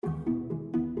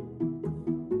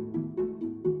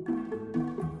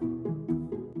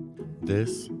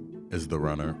This is The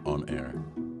Runner on Air.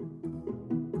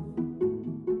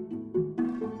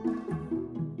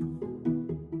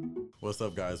 What's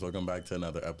up, guys? Welcome back to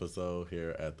another episode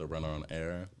here at The Runner on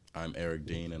Air. I'm Eric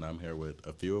Dean, and I'm here with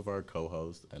a few of our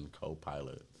co-hosts and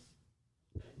co-pilots.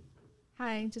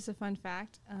 Hi, just a fun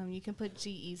fact. You can put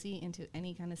G-Easy into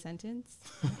any kind of sentence.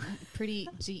 Pretty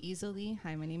G-Easily.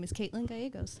 Hi, my name is Caitlin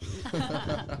Gallegos.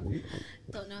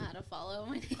 Don't know how to follow.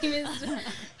 My name is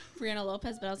Brianna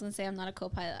Lopez, but I was going to say I'm not a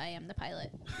co-pilot. I am the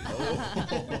pilot.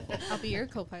 Oh. I'll be your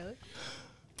co-pilot.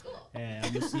 Hey,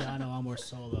 I'm Luciano Amor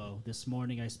Solo. This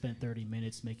morning I spent 30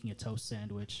 minutes making a toast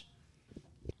sandwich.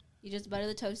 You just butter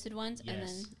the toasted ones and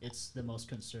Yes, then... it's the most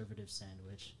conservative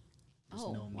sandwich. There's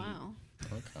Oh, no meat. wow.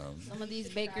 Okay. Some of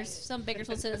these bakers, some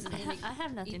Bakersfield citizens need to I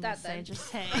have nothing eat to that say. then.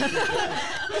 Just hey.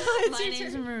 My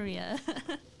name's Maria.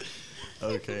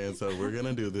 Okay, and so we're going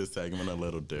to do this segment a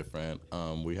little different.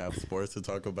 We have sports to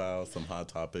talk about, some hot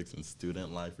topics, and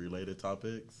student life-related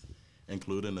topics,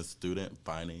 including a student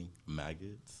finding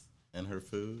maggots in her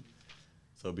food.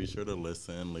 So be sure to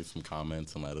listen, leave some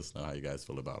comments, and let us know how you guys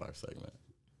feel about our segment.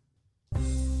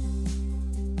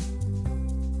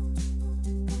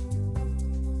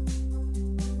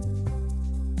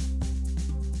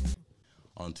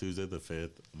 On Tuesday the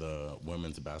 5th, the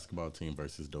women's basketball team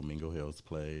versus Domingo Hills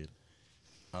played.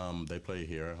 They played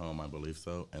here at home, I believe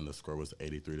so, and the score was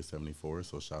 83-74,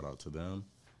 so shout out to them.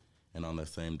 And on that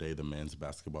same day, the men's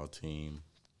basketball team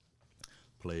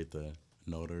played the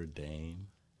Notre Dame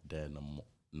de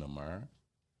Namur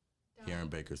here in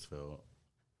Bakersfield,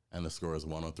 and the score is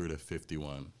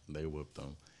 103-51. They whooped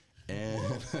them, and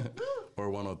or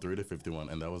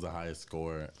 103-51, and that was the highest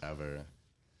score ever,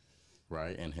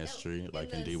 right, in history,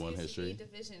 like in D1 history.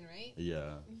 Division, right?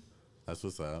 Yeah, that's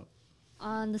what's up.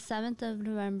 On the 7th of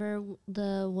November,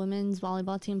 the women's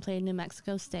volleyball team played New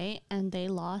Mexico State, and they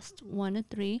lost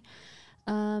 1-3.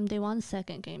 They won the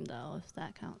second game, though, if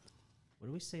that counts. What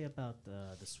do we say about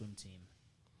the swim team,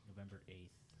 November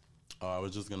 8th? Oh, I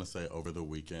was just going to say, over the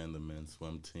weekend, the men's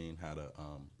swim team had a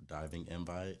diving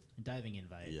invite. A diving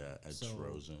invite. Yeah, at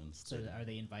Trojans. So are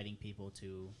they inviting people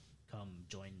to come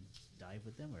join dive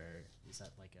with them, or is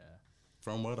that like a...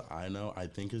 From what I know, I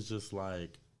think it's just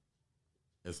like,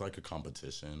 it's like a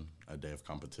competition, a day of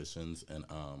competitions, and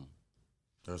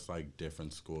there's like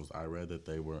different schools. I read that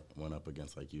they went up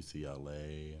against like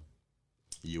UCLA,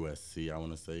 USC, I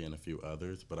want to say, and a few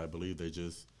others, but I believe they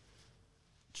just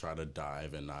try to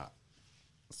dive and not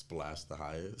splash the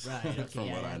highest. Right, okay, from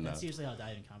what I know. That's usually how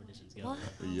diving competitions go. What?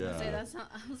 Yeah.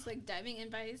 I was like, diving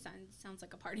invite sounds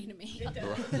like a party to me.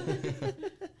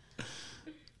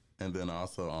 And then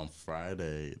also on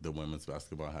Friday, the women's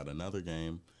basketball had another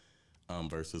game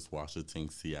versus Washington,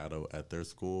 Seattle at their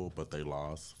school, but they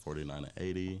lost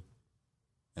 49-80.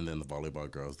 And then the volleyball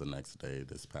girls the next day,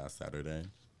 this past Saturday,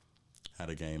 had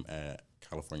a game at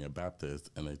California Baptist,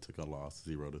 and they took a loss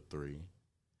 0-3.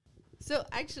 So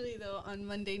actually, though, on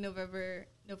Monday, November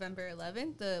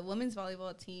 11th, the women's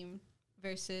volleyball team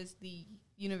versus the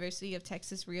University of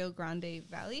Texas Rio Grande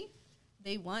Valley,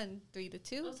 they won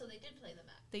 3-2. Oh, so they did play them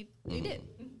back. They did.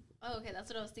 Oh, okay, that's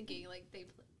what I was thinking. Like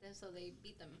so they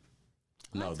beat them.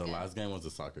 No, the good. last game was a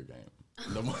soccer game.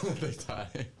 The one that they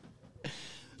tied.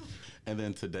 And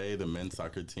then today, the men's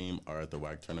soccer team are at the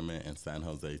WAC tournament in San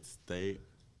Jose State,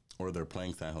 or they're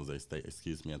playing San Jose State, at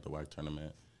the WAC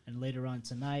tournament. And later on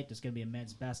tonight, there's going to be a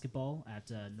men's basketball at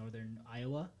Northern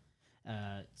Iowa.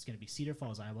 It's going to be Cedar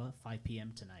Falls, Iowa, 5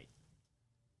 p.m. tonight.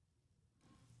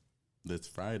 This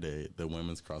Friday, the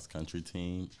women's cross-country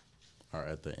team are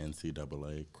at the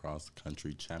NCAA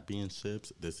cross-country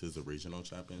championships. This is a regional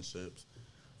championships.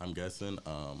 I'm guessing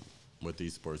with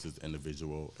these sports, it's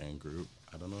individual and group.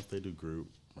 I don't know if they do group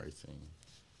racing.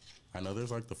 I know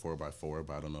there's like the 4x4,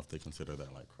 but I don't know if they consider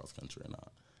that like cross-country or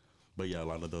not. But yeah, a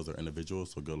lot of those are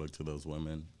individuals, so good luck to those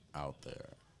women out there.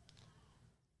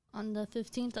 On the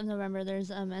 15th of November,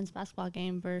 there's a men's basketball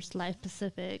game versus Life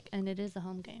Pacific, and it is a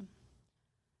home game.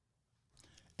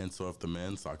 And so if the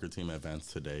men's soccer team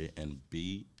advanced today and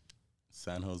beat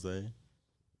San Jose,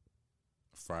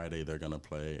 Friday they're going to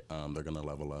play, they're going to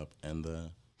level up in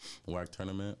the WAC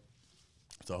tournament.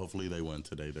 So hopefully they win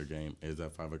today. Their game is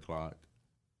at 5 o'clock.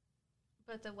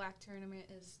 But the WAC tournament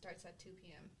starts at 2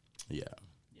 p.m. Yeah.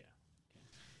 Yeah.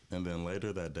 And then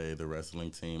later that day, the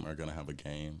wrestling team are going to have a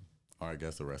game, or I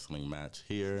guess a wrestling match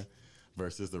here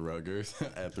versus the Ruggers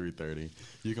at 3:30.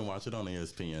 You can watch it on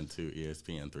ESPN too,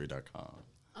 ESPN3.com.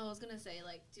 I was gonna say,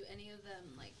 like, do any of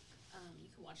them you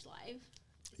can watch live?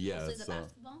 Yeah, Mostly the so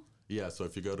basketball. Yeah, so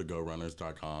if you go to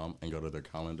GoRunners.com and go to their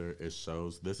calendar, it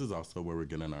shows, this is also where we're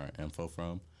getting our info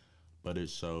from, but it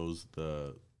shows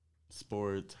the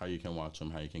sports, how you can watch them,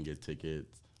 how you can get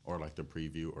tickets, or like the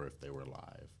preview, or if they were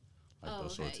live. Like Oh, they'll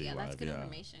show it okay. to you Yeah, live. that's good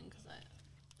information because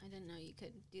I didn't know you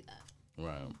could do that.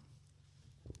 Right.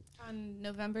 On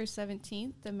November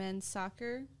 17th, the men's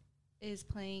soccer is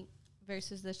playing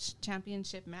versus the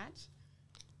championship match.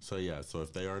 So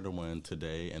if they are to win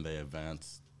today and they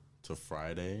advance to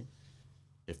Friday,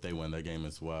 if they win their game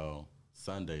as well,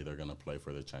 Sunday they're gonna play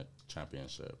for the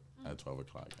championship at 12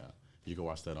 o'clock. Yeah. You can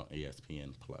watch that on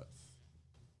ESPN Plus.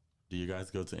 Do you guys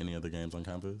go to any other games on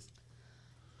campus?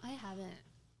 I haven't.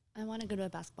 I want to go to a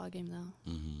basketball game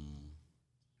though. Mm-hmm.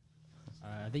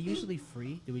 Are they usually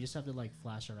free? Do we just have to like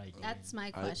flash our ID? That's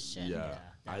my question. Yeah,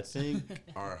 I that's- think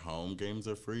our home games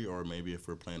are free, or maybe if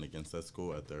we're playing against that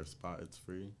school at their spot, it's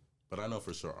free. But I know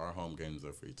for sure our home games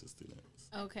are free to students.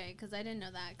 Okay, because I didn't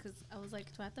know that. Because I was like,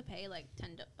 do I have to pay like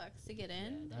 $10 to get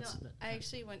in? Yeah, that's No, I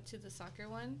actually went to the soccer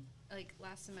one like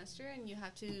last semester, and you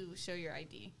have to show your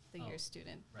ID that you're a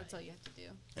student. That's right. all you have to do,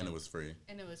 And it was free.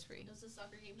 and it was free. Was the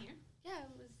soccer game here? Yeah,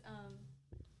 it was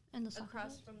And the soccer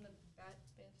across field? from the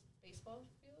baseball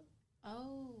field.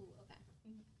 Oh,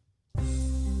 okay.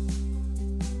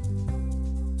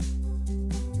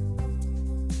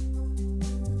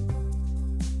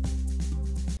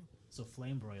 So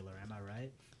Flame Broiler, am I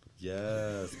right?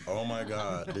 Yes. Oh my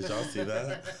God. Did y'all see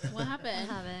that? What I happened?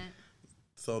 haven't.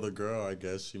 So the girl, I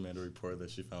guess she made a report that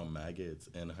she found maggots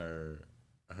in her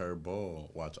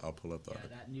bowl. Watch, I'll pull up the Yeah,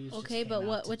 that news. just Okay, came but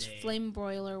out which today. flame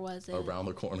broiler was it? around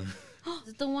the corner. Is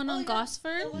it the one on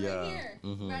Gosford? The one Yeah, right here,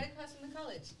 mhm. right across from the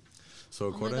college. So Oh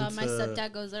my according god, my to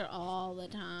stepdad goes there all the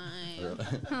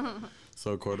time.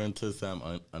 So according to Sam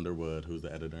Underwood, who's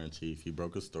the editor in chief, he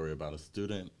broke a story about a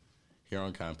student here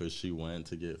on campus. She went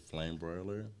to get flame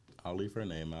broiler. I'll leave her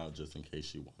name out just in case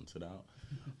she wants it out.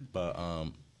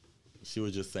 But she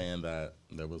was just saying that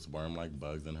there was worm-like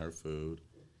bugs in her food.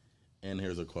 And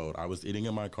here's a quote. "I was eating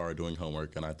in my car doing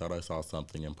homework, and I thought I saw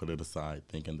something and put it aside,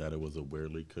 thinking that it was a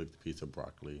weirdly cooked piece of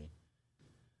broccoli."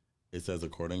 It says,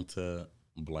 according to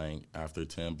blank, after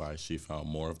 10 bites, she found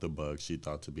more of the bugs she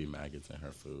thought to be maggots in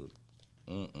her food.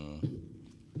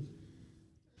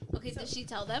 Okay, did she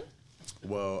tell them?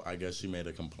 Well, I guess she made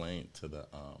a complaint to the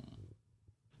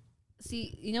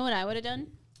See, you know what I would have done?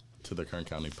 Kern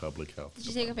County Public Health. Did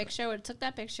you take a picture? I would have took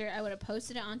that picture. I would have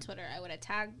posted it on Twitter. I would have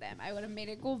tagged them. I would have made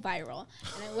it go viral.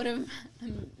 And I would have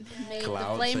made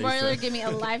Cloud the flame chaser. broiler give me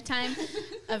a lifetime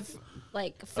of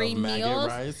like free Of maggot meals.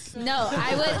 rice? No,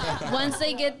 I would once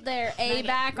they get their A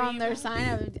back on their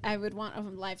sign, I would want a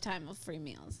lifetime of free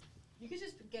meals. You could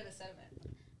just get a sediment.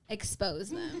 Expose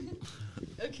them.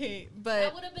 Okay, That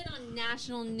but would have been on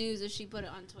national news if she put it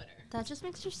on Twitter. That just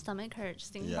makes your stomach hurt.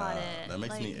 Just think Yeah, about it. that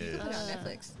makes me itch. put it on ugh.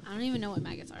 Netflix. I don't even know what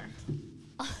maggots are.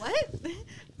 What?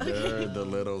 They're the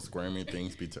little squirmy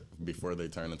things before they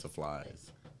turn into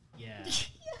flies. Yeah.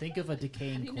 Think of a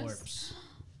decaying You know, corpse.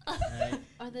 Right?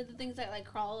 Are they the things that like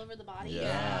crawl over the body?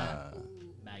 Yeah.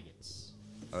 Maggots.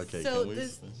 Okay, So can we?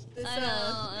 this I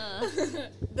know.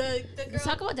 the girl. Let's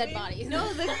talk about dead bodies.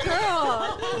 No, the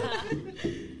girl.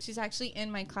 She's actually in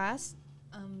my class,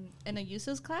 in a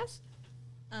Yuso's class.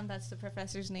 That's the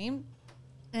professor's name.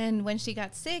 And when she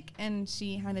got sick and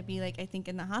she had to be like, I think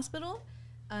in the hospital,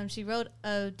 she wrote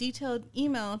a detailed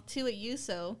email to a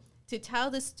Yuso to tell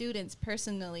the students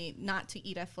personally not to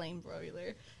eat a flame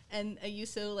broiler. And a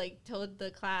Yuso like told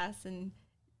the class, and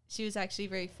she was actually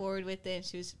very forward with it.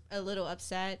 She was a little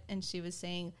upset, and she was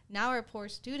saying, now our poor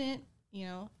student,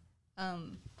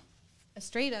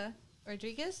 Estrella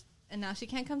Rodriguez, and now she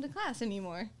can't come to class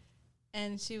anymore.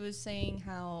 And she was saying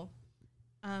how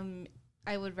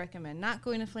I would recommend not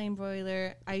going to flame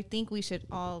broiler. I think we should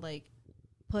all like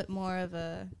put more of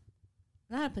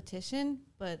not a petition,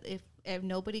 but if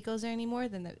nobody goes there anymore,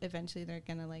 then eventually they're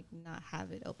gonna like not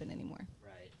have it open anymore.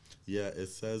 Right. Yeah, it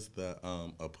says that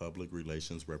a public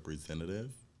relations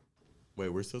representative. Wait,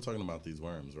 we're still talking about these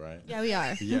worms, right? Yeah, we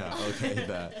are. Yeah, okay,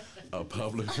 that a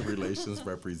public relations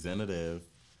representative,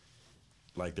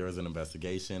 like there was an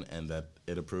investigation and that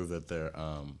it approved that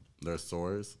their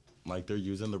source, like they're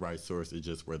using the right source, it's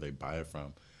just where they buy it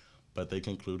from. But they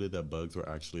concluded that bugs were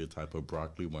actually a type of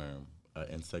broccoli worm, an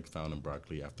insect found in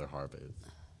broccoli after harvest.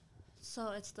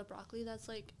 So it's the broccoli that's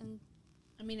like in.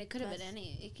 I mean, it could have been That's-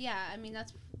 any. I mean,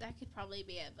 that could probably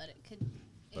be it, but it could.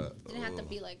 It But, didn't have to ugh.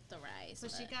 be like the rice. So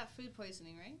she but- got food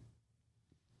poisoning, right?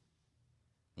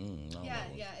 I don't know.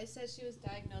 Yeah. It says she was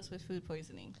diagnosed with food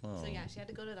poisoning. So Oh. yeah, she had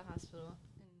to go to the hospital.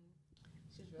 And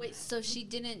she was real Wait, mad. so she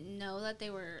didn't know that they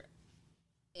were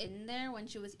in there when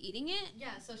she was eating it?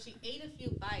 Yeah, so she ate a few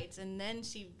bites and then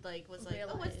she like was like,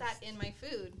 "Oh, what's that Realized. in my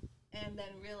food?" And then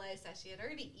realized that she had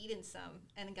already eaten some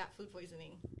and got food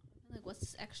poisoning. Like, Like, what's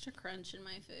this extra crunch in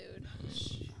my food?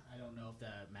 I don't know if the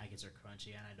maggots are crunchy,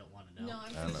 and I don't want to know. No,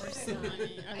 I'm I don't pretty know. sure they're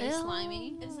slimy. Are they Ew.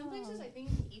 slimy? In some places, I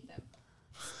think you eat them.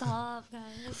 Stop,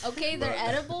 guys. Okay, they're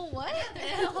edible. What?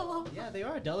 Yeah, they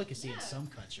are a delicacy in Yeah. some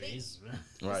countries.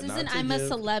 Right, This not isn't to I'm a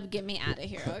give- celeb, get me out of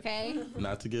here, okay?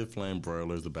 Not to give flame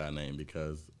broilers a bad name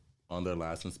because on their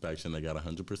last inspection they got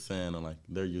 100%. And like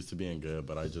they're used to being good,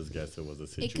 but I just guess it was a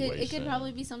situation. It could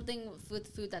probably be something with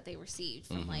food that they received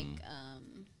from like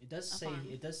It does A say farm.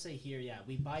 it does say here, yeah,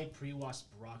 we buy pre-washed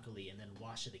broccoli and then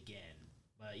wash it again.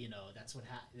 But you know, that's what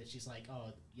she's like,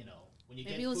 oh, you know, when you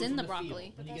Maybe get it was food in from the field-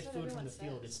 broccoli. when you That's get what food from the everyone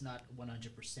field, says. it's not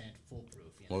 100% foolproof.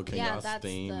 You know? Well, can Yeah, y'all that's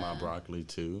steam my the- broccoli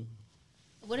too?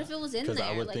 what if it was in 'Cause I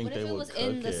there? would Like think what if they it would was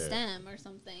in cook the it. stem or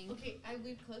something? Okay,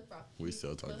 we've cooked broccoli. We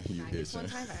still talking, Cooked you maggots bitch. one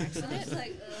time by accident. It's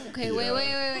like, Okay, Yeah.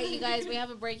 wait, you guys, we have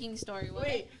a breaking story. What?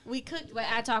 wait, we cooked.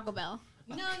 Wait, at Taco Bell.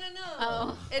 No.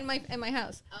 Oh. In my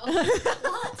house.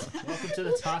 Welcome to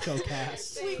the Taco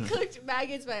Cast. We cooked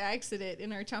maggots by accident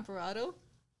in our champorado,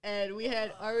 and we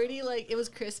had already it was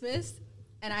Christmas,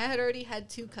 and I had already had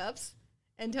 2 cups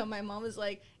until my mom was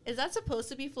like, "Is that supposed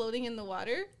to be floating in the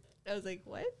water?" I was like,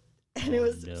 "What?" And it Oh,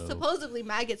 was no. supposedly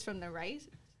maggots from the rice.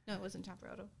 No, it wasn't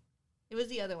champorado. It was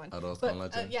the other one. Arroz But, con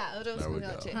leche? yeah, arroz There we con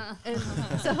go. leche. And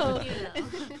so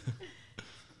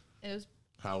it was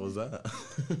How was that?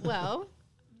 well.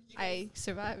 I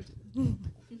survived.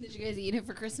 Did you guys eat it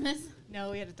for Christmas?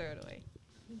 No, we had to throw it away.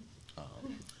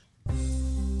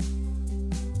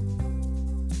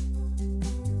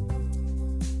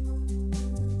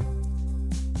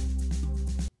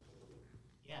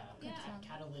 Yeah,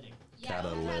 catalytic.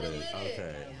 Catalytic.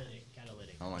 Okay.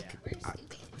 Catalytic. I'm like,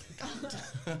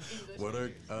 Yeah. what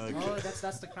are Oh,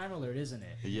 that's the crime alert, isn't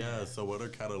it? yeah? So what are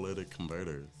catalytic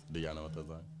converters? Do y'all know what those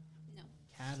are? No.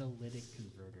 Catalytic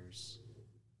converters.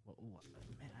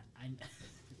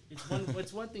 Man,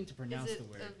 it's one thing to pronounce Is the it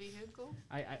word. a vehicle?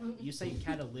 You say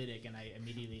catalytic, and I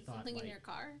immediately thought Something like in your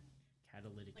car?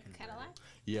 catalytic Like a converter. Cadillac?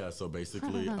 Yeah. So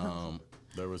basically,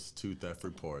 there was 2 theft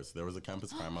reports. There was a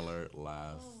campus crime alert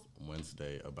last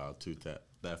Wednesday about 2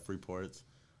 theft reports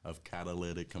of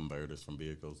catalytic converters from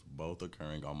vehicles, both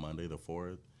occurring on Monday the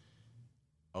 4th.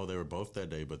 Oh, they were both that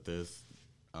day, but this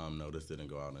notice didn't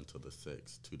go out until the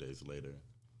 6th, 2 days later.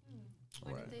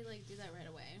 Why Right. didn't they do that right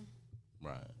away?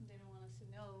 Right. They don't want us to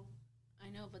know. I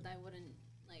know, but I wouldn't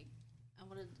I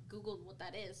would have Googled what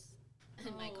that is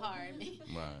in my Oh. car and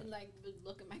Right. would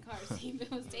look at my car, see if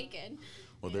it was taken.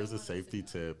 Well, They there's don't a want us to safety know.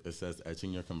 tip. It says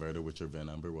etching your converter with your VIN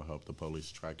number will help the police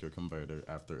track your converter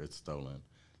after it's stolen.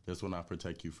 This will not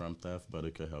protect you from theft, but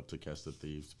it could help to catch the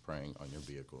thieves preying on your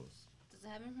vehicles. Does it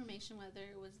have information whether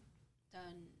it was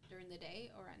done during the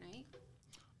day or at night?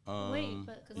 Wait,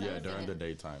 but 'Cause that Yeah, was during the it.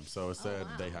 daytime. So it said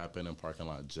wow. they happen in parking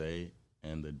lot J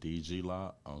and the DG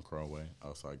lot on Crowway.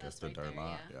 Oh, so I guess That's the right dirt there,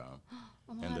 lot. yeah. Yeah.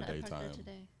 Oh my In the God, I parked there daytime.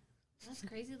 today. That's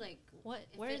crazy. Like, What?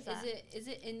 if Where it- is that? Is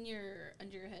it in your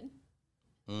under your hood?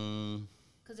 Mm,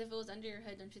 Because if it was under your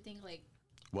hood, don't you think like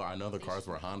well, I know the cars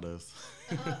were Hondas.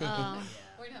 Oh.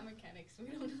 We're not mechanics. We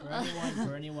don't know.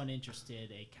 For anyone interested,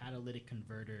 a catalytic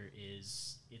converter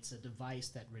it's a device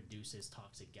that reduces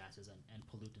toxic gases and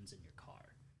pollutants in your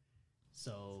car.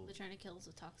 So they're trying to kill us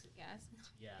with toxic gas?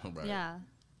 yeah. Right. Yeah.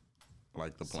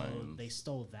 Like the So planes. they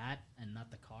stole that and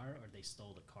not the car, or they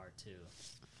stole the car too.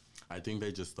 I think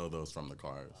they just stole those from the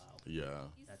cars. Wow. Yeah.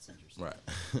 That's interesting.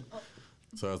 Right.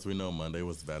 So as we know, Monday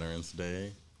was Veterans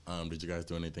Day. Did you guys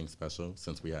do anything special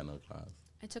since we had no class?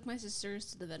 I took my sisters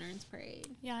to the Veterans Parade.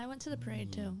 Yeah, I went to the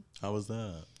parade too. How was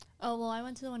that? Oh well, I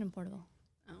went to the one in Porterville.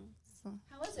 Oh, So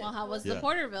How was it? well, how was Yeah. the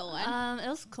Porterville one? it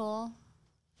was cool.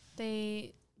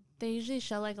 They usually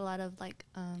show like a lot of like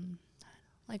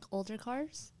older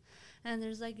cars, and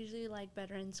there's like usually like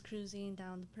veterans cruising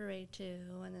down the parade too,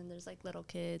 and then there's like little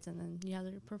kids, and then you have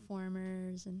the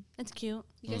performers, and it's cute.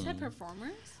 You guys had Mm.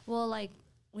 performers? Well, like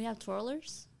we have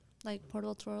twirlers, like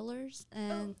portable twirlers,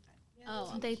 and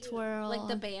Oh, they twirl like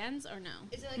the bands or no?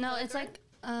 Is it like No, a it's lifeguard?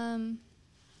 like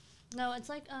no, it's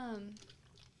like how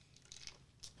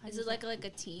Is do it you say like a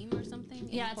team or something? in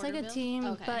yeah, it's like a Porterville? team,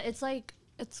 Okay. but it's like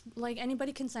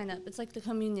anybody can sign up. It's like the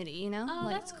community, you know? Oh,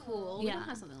 like, that's cool. We don't yeah.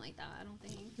 have something like that, I don't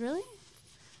think. really?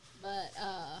 But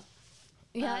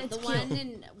Yeah, it's the cute.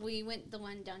 one we went the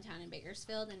one downtown in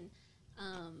Bakersfield, and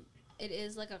it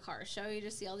is like a car show. You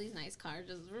just see all these nice cars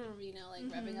just like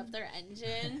revving up their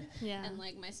engine. Yeah. And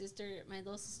like my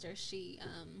little sister,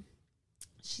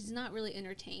 she's not really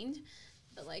entertained,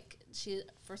 but like she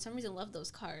for some reason loved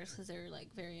those cars because they're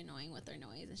like very annoying with their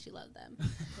noise, and she loved them.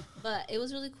 But it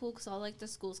was really cool because all like the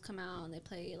schools come out and they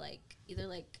play like either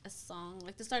like a song,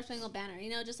 like the Star Spangled Banner,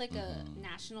 just like a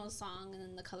national song, and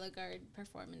then the color guard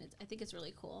perform, and I think it's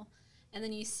really cool. And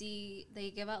then you see they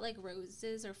give out like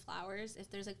roses or flowers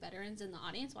if there's like veterans in the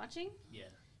audience watching. Yeah.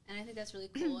 And I think that's really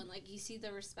cool. And like you see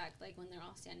the respect like when they're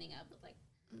all standing up with like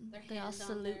their They all hands on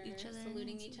salute their, each other.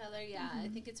 saluting each other. Yeah, I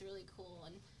think it's really cool,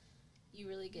 and you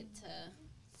really get to.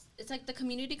 It's like the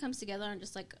community comes together on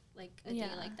just like a day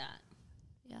like that.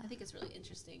 Yeah. I think it's really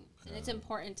interesting, and it's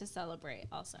important to celebrate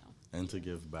also. And to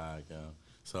give back, yeah.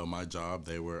 So my job,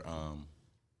 they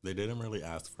didn't really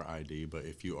ask for ID, but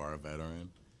if you are a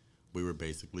veteran, we were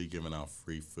basically giving out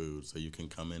free food, so you can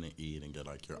come in and eat and get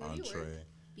like your Where do you entree. work?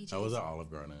 BJ's. I was at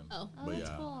Olive Garden. Oh. But that's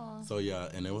yeah. cool. So yeah,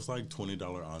 and it was like $20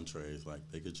 entrees. Like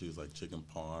they could choose like chicken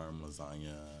parm,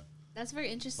 lasagna. That's very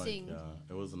Like, interesting. yeah,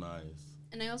 it was nice.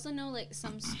 And I also know like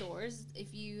some stores,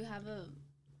 if you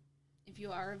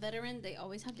are a veteran, they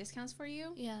always have discounts for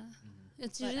you. Yeah.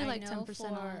 It's But usually I like know 10%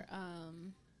 for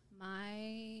off.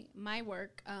 my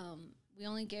work, we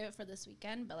only give it for this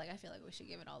weekend, but like I feel like we should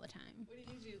give it all the time. What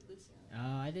did you do,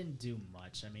 Luciano? I didn't do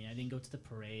much. I mean, I didn't go to the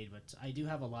parade, but I do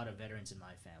have a lot of veterans in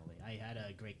my family. I had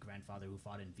a great grandfather who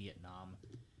fought in Vietnam,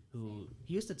 who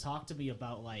he used to talk to me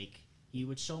about like he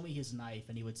would show me his knife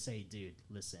and he would say, "Dude,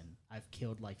 listen, I've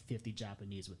killed like 50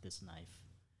 Japanese with this knife."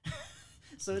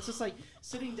 So it's just like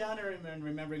sitting down and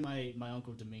remembering my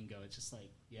uncle Domingo. It's just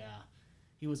like, yeah,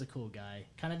 he was a cool guy,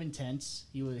 kind of intense.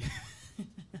 He was,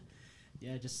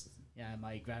 yeah.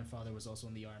 My grandfather was also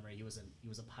in the army. He was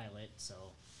a pilot,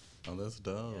 so. Oh, that's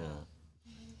dope.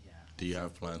 Yeah. Do you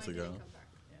have plans to go?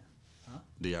 Huh?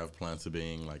 Do you have plans to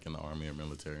being like in the army or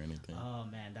military or anything? Oh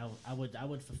man, I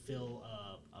would fulfill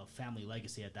a family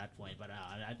legacy at that point, but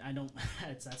I don't.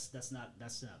 That's not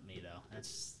me though.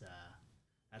 That's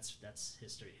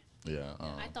history. Yeah.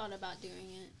 I thought about doing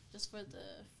it just for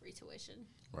the free tuition.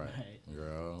 Right.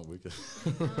 Girl, we could.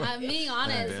 I'm being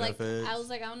honest. Like benefits. I was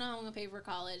like, I don't know how I'm gonna pay for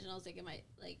college, and I was thinking,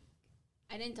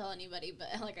 I didn't tell anybody, but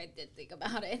like I did think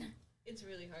about it. It's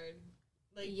really hard.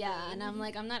 Like Yeah, and I'm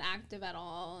like, I'm not active at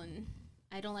all, and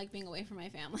I don't like being away from my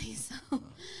family, so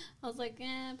I was like,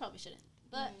 probably shouldn't.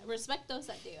 But respect those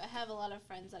that do. I have a lot of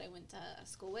friends that I went to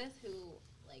school with who,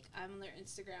 like, I'm on their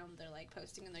Instagram, they're like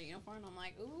posting in their uniform. I'm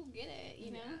like, ooh, get it,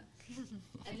 you know?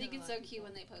 I think it's so cute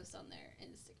when they post on their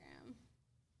Instagram.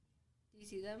 Do you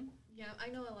see them? Yeah, I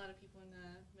know a lot of people in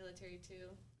the military too.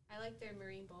 I like their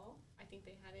Marine Ball. I think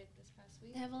they had it this past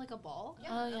week. They have like a ball. Yeah,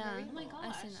 Oh, a yeah. Marine Oh my Ball.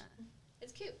 gosh. I've seen that.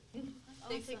 It's cute. That's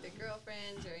They take their awesome.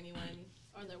 girlfriends or anyone.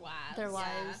 Or their wives. Their Yeah.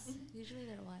 wives. Usually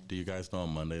their wives. Do you guys know on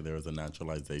Monday there was a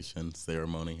naturalization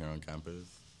ceremony here on campus?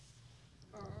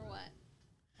 Or what?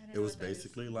 I don't It know was what that is.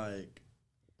 basically like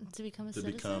To become a to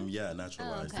citizen? become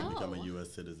naturalized okay. to become a Oh.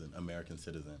 U.S. citizen, American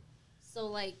citizen. So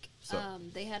like, So-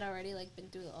 they had already like been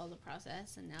through all the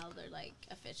process, and now they're like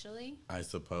officially. I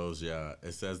suppose, yeah.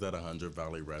 It says that 100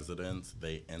 Valley residents,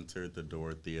 they entered the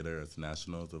Door Theater as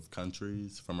nationals of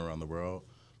countries from around the world,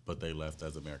 but they left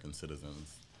as American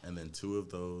citizens. And then 2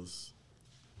 of those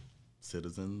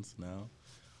citizens now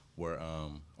were,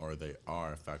 or they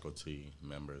are faculty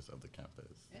members of the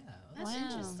campus. Yeah. That's Wow.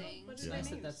 interesting. What is is their Nice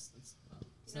their that names? it's You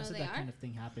know nice who that they that are? kind of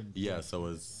thing happened. Yeah, so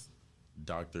it's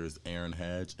Doctors Aaron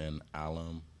Hedge and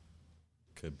Alam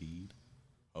Kabid.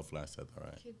 Hopefully I said that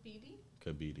right. Kid Beatty?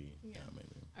 Kabidi. Yeah. Yeah,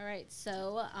 maybe. All right,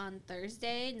 so on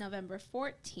Thursday, November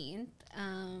 14th,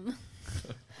 sorry,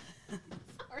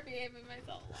 I made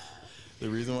myself laugh. The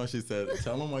reason why she said,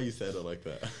 tell them why you said it like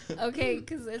that. Okay,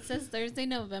 because it says Thursday,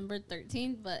 November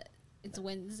 13th, but it's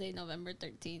Wednesday, November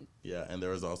 13th. Yeah, and there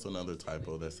was also another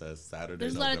typo that says Saturday,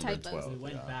 There's a lot November of typos. 12th. We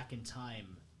went yeah. back in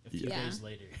time a few Yeah. days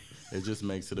later. It just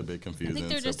makes it a bit confusing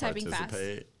they're to just typing fast.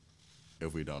 participate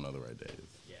if we don't know the right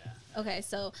days. Yeah. Okay,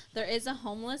 so there is a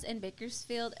homeless in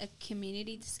Bakersfield, a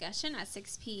community discussion at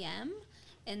 6 p.m.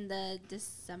 in the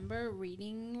December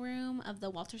reading room of the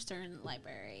Walter Stern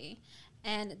Library.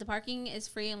 And the parking is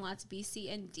free in lots B, C,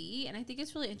 and D. And I think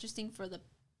it's really interesting for the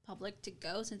public to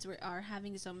go since we are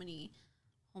having so many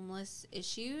homeless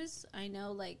issues. I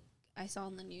know, like, I saw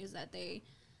in the news that they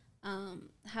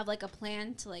have, like, a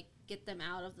plan to, like, get them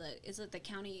out of is it the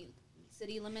county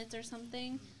city limits or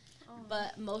something?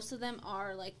 But most of them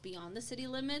are like beyond the city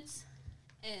limits,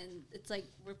 and it's like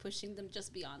we're pushing them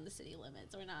just beyond the city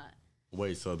limits. We're not.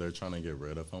 Wait, so they're trying to get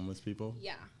rid of homeless people?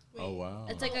 Yeah, Oh, wow.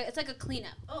 it's like a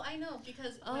cleanup. Oh, I know,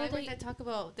 because Oh, when I worked they- at Taco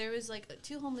Bell, there was like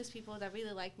 2 homeless people that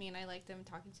really liked me, and I liked them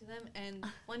talking to them. And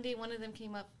one day, one of them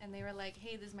came up, and they were like,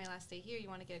 "Hey, this is my last day here. You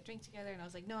want to get a drink together?" And I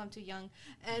was like, "No, I'm too young."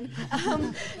 And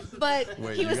but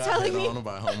Wait, he you was got telling hit me. on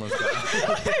by homeless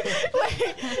guys?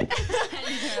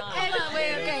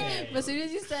 Okay. But as soon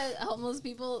as you said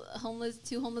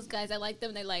two homeless guys, I like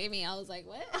them. They like me. I was like,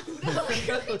 what?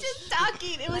 We were just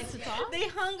talking. It was Like to talk? they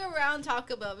hung around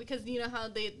Taco Bell because you know how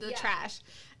the Yeah. trash,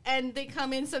 and they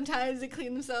come in sometimes, they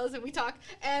clean themselves, and we talk.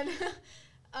 And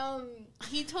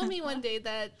he told me one day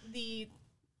that the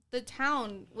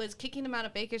town was kicking him out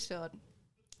of Bakersfield,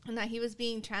 and that he was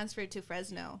being transferred to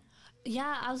Fresno.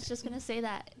 Yeah, I was just gonna say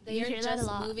that. They You are hear that a just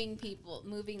lot. moving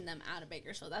them out of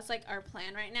Bakersfield. That's like our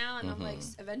plan right now. And I'm like,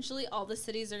 eventually all the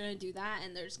cities are going to do that.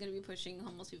 And they're just going to be pushing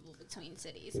homeless people between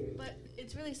cities. But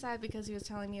it's really sad because he was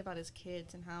telling me about his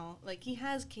kids and how, like, he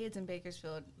has kids in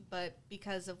Bakersfield, but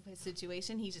because of his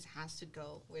situation, he just has to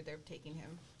go where they're taking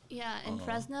him. Yeah, in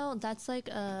Fresno, that's like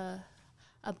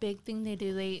a big thing they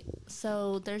do.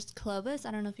 So there's Clovis.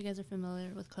 I don't know if you guys are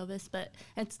familiar with Clovis, but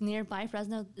it's nearby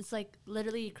Fresno. It's like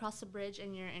literally you cross the bridge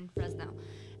and you're in Fresno.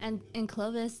 And in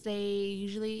Clovis, they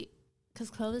usually, because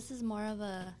Clovis is more of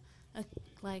a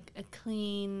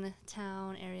clean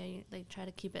town area. They try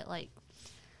to keep it like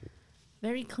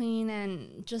very clean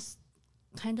and just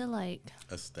kind of like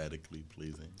aesthetically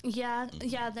pleasing. Yeah,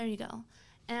 yeah, there you go.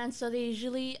 And so they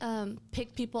usually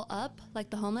pick people up,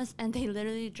 like the homeless, and they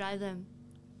literally drive them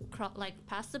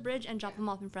past the bridge and drop them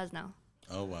off in Fresno.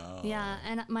 Oh, wow. Yeah,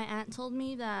 and my aunt told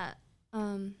me that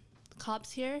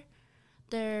cops here,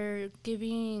 they're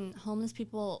giving homeless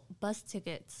people bus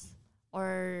tickets,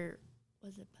 or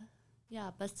was it?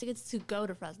 Bus tickets to go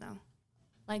to Fresno.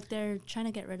 Like they're trying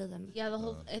to get rid of them. Yeah,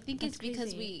 I think it's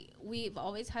because crazy. we've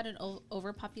always had an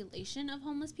overpopulation of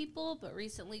homeless people, but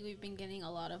recently we've been getting a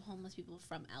lot of homeless people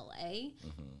from LA.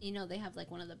 You know, they have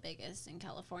like one of the biggest in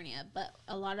California, but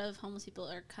a lot of homeless people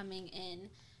are coming in,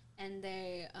 and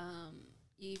they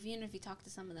even if you talk to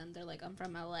some of them, they're like, I'm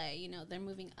from LA. You know, they're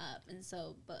moving up, and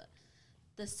so but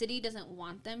the city doesn't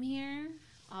want them here,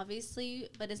 obviously.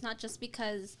 But it's not just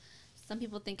because some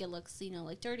people think it looks, you know,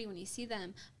 like dirty when you see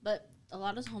them, but a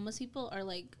lot of homeless people are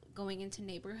like going into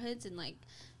neighborhoods, and like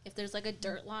if there's like a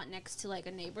dirt lot next to like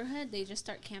a neighborhood, they just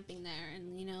start camping there,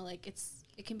 and you know, like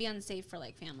it can be unsafe for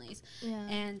like families. Yeah.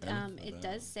 And it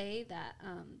does say that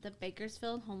the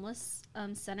Bakersfield Homeless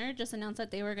Center just announced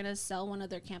that they were going to sell one of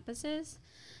their campuses,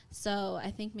 so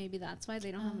I think maybe that's why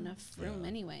they don't have enough room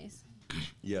anyways.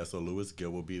 Yeah, so Louis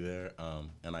Gill will be there,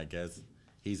 and I guess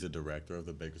he's the director of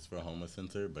the Bakersfield Homeless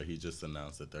Center, but he just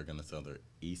announced that they're going to sell their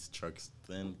East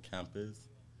Truxton campus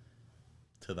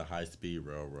to the High Speed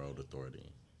Railroad Authority.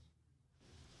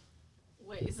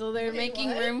 Wait, so they're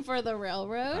making room for the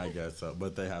railroad? I guess so,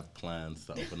 but they have plans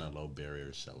to open a low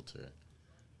barrier shelter.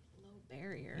 Low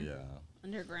barrier? Yeah.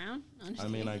 Underground? I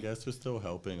mean, I guess we're still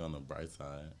helping on the bright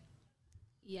side.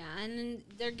 Yeah, and then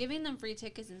they're giving them free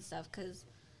tickets and stuff because,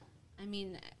 I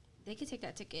mean, they could take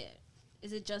that ticket.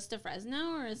 Is it just to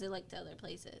Fresno, or is it like to other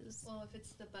places? Well, if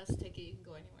it's the bus ticket, you can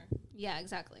go anywhere. Yeah,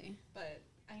 exactly. But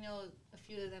I know a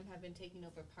few of them have been taking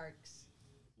over parks.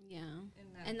 Yeah.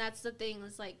 And that's the thing.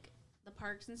 It's like the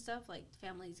parks and stuff, like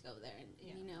families go there, and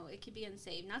you know, it could be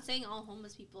unsafe. Not saying all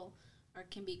homeless people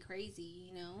can be crazy,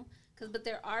 you know, but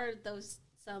there are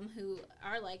some who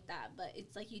are like that, but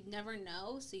it's like you'd never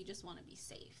know, so you just want to be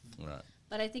safe. Right.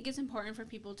 But I think it's important for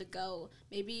people to go.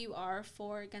 Maybe you are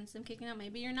for or against them kicking out,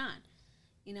 maybe you're not.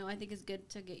 You know, I think it's good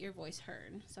to get your voice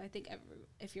heard. So I think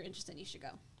if you're interested, you should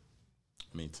go.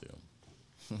 Me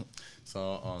too. So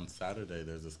on Saturday,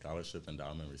 there's a scholarship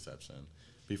endowment reception.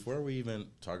 Before we even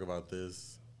talk about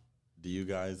this, do you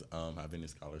guys have any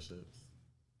scholarships?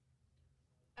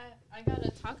 I got a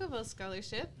Taco Bell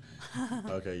scholarship.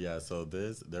 Okay, yeah. So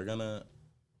they're gonna.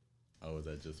 Oh, is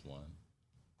that just one?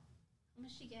 How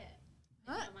much did you get?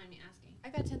 What? Don't mind me asking. I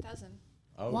got 10,000.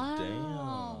 Oh,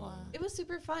 wow. Damn. It was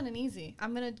super fun and easy.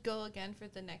 I'm gonna go again for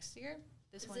the next year.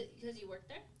 Is it because you worked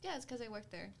there? Yeah, it's because I worked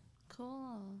there.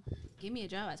 Cool. Give me a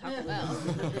job at Taco Bell.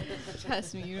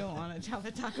 Trust me, you don't want a job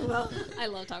at Taco Bell. I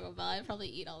love Taco Bell. I probably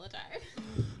eat all the time.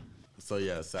 So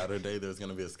yeah, Saturday there's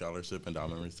gonna be a scholarship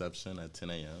endowment reception at 10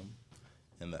 a.m.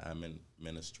 in the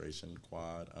administration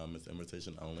quad. It's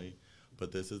invitation only,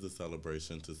 but this is a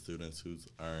celebration to students who's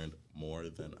earned more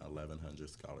than 1,100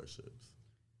 scholarships.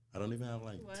 I don't even have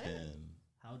like 10.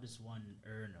 How does one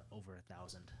earn over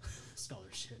 1,000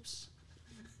 scholarships?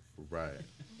 Right.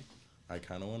 I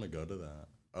kind of want to go to that.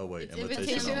 Oh wait, It's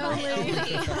invitation only. only.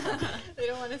 They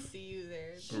don't want to see you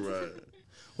there. Right.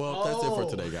 Well, that's it for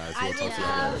today, guys. We'll talk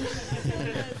to you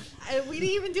later. We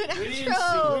didn't even do an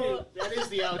outro. That is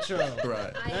the outro.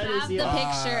 Right. I have the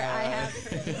picture. I have.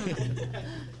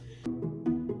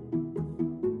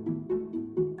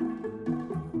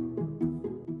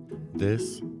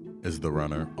 This is The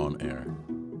Runner on Air.